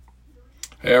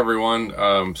Hey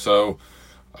everyone, so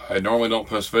I normally don't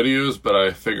post videos, but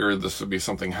I figured this would be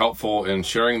something helpful in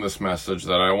sharing this message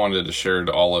that I wanted to share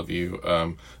to all of you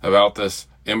about this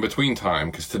in-between time,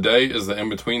 because today is the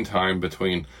in-between time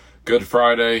between Good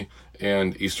Friday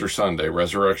and Easter Sunday,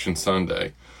 Resurrection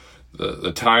Sunday,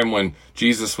 the time when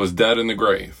Jesus was dead in the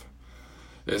grave.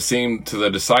 It seemed to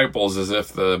the disciples as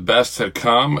if the best had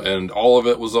come and all of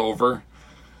it was over,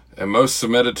 and most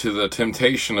submitted to the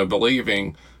temptation of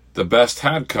believing the best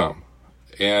had come,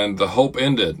 and the hope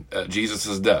ended at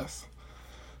Jesus' death.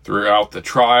 Throughout the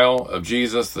trial of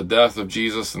Jesus, the death of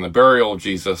Jesus, and the burial of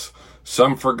Jesus,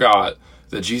 some forgot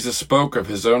that Jesus spoke of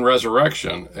his own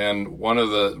resurrection, and one of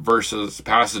the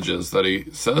passages that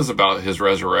he says about his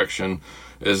resurrection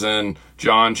is in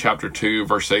John chapter 2,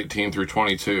 verse 18 through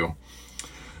 22.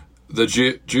 The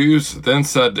Jews then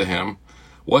said to him,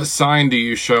 "What sign do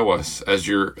you show us as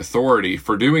your authority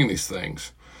for doing these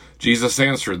things?" Jesus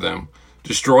answered them,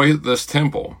 "Destroy this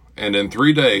temple, and in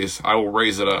 3 days I will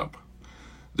raise it up."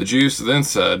 The Jews then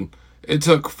said, "It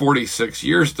took 46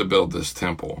 years to build this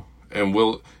temple, and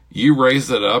will you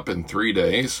raise it up in 3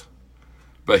 days?"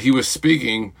 But he was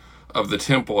speaking of the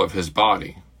temple of his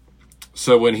body.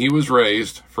 So when he was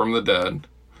raised from the dead,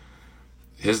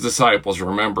 his disciples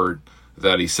remembered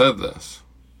that he said this,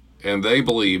 and they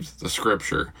believed the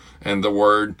scripture and the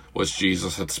word which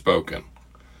Jesus had spoken.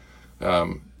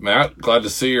 Matt, glad to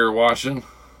see you're watching.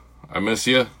 I miss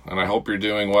you, and I hope you're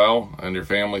doing well, and your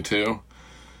family too.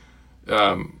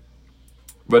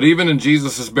 But even in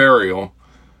Jesus' burial,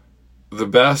 the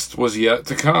best was yet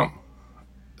to come.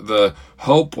 The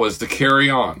hope was to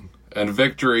carry on, and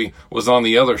victory was on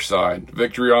the other side.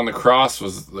 Victory on the cross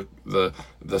was the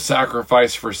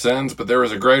sacrifice for sins, but there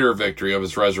was a greater victory of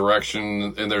his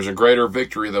resurrection, and there's a greater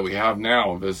victory that we have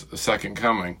now of his second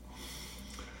coming.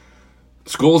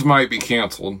 Schools might be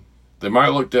canceled. They might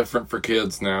look different for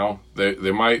kids now.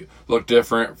 They might look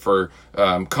different for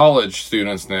college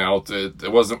students now.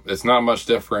 It's not much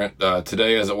different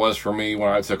today as it was for me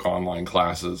when I took online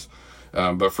classes.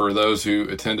 But for those who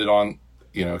attended on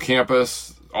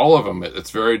campus, all of them,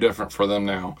 it's very different for them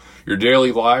now. Your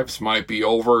daily lives might be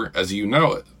over as you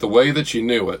know it. The way that you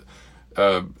knew it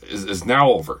is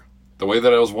now over. The way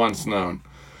that it was once known.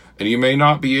 And you may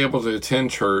not be able to attend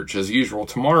church as usual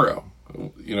tomorrow.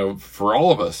 For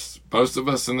all of us, most of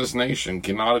us in this nation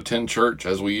cannot attend church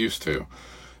as we used to.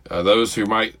 Those who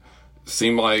might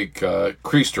seem like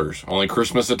Creasters, only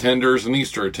Christmas attenders and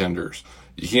Easter attenders.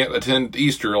 You can't attend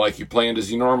Easter like you planned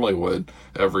as you normally would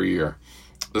every year.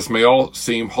 This may all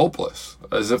seem hopeless,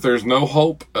 as if there's no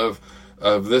hope of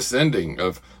this ending,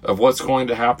 of what's going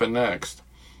to happen next.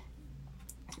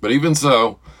 But even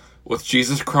so, with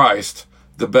Jesus Christ,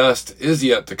 the best is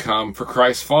yet to come for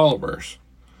Christ's followers.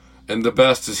 And the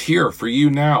best is here for you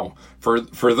now.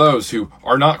 For those who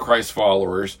are not Christ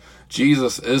followers,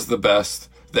 Jesus is the best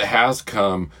that has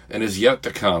come and is yet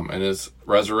to come in his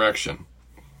resurrection.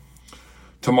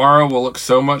 Tomorrow will look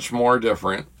so much more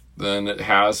different than it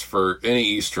has for any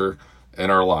Easter in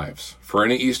our lives. For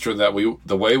any Easter that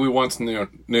the way we once knew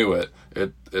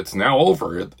it's now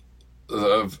over.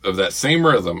 Of that same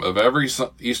rhythm of every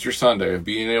Easter Sunday, of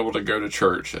being able to go to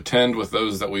church, attend with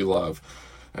those that we love,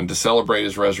 and to celebrate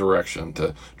his resurrection,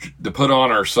 to put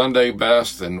on our Sunday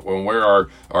best and wear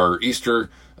our Easter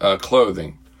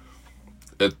clothing.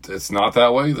 It's not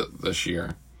that way this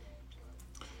year.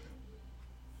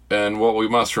 And what we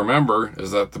must remember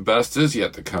is that the best is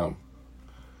yet to come.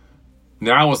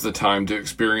 Now is the time to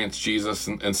experience Jesus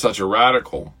in such a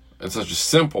radical and such a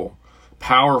simple,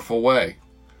 powerful way.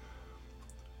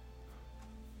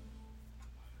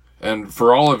 And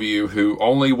for all of you who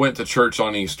only went to church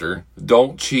on Easter,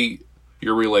 don't cheat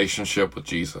your relationship with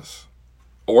Jesus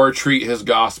or treat his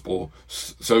gospel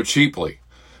so cheaply.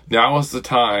 Now is the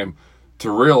time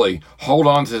to really hold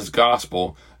on to his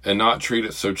gospel and not treat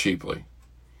it so cheaply.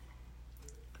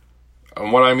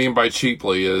 And what I mean by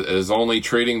cheaply is only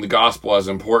treating the gospel as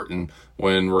important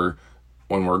when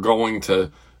we're going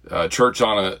to church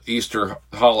on an Easter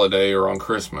holiday or on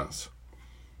Christmas.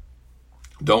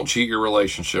 Don't cheat your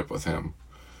relationship with him.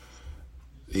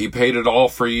 He paid it all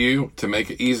for you to make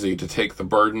it easy to take the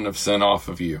burden of sin off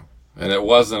of you. And it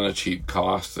wasn't a cheap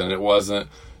cost, and it wasn't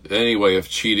any way of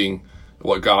cheating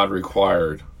what God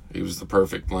required. He was the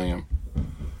perfect lamb.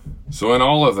 So in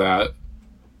all of that,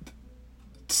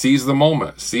 seize the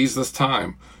moment, seize this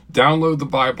time. Download the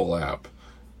Bible app.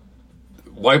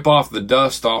 Wipe off the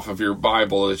dust off of your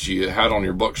Bible that you had on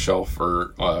your bookshelf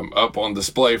or up on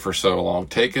display for so long.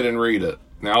 Take it and read it.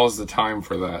 Now is the time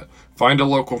for that. Find a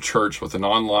local church with an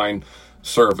online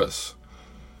service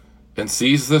and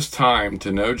seize this time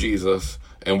to know Jesus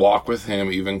and walk with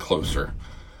him even closer.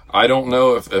 I don't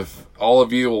know if all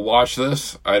of you will watch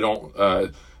this. I don't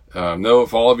know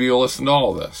if all of you will listen to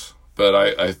all of this.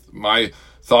 But my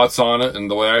thoughts on it and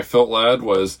the way I felt led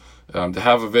was to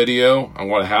have a video. I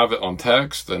want to have it on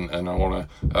text, and I want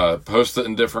to post it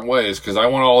in different ways, because I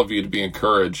want all of you to be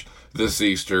encouraged this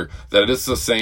Easter that it's the same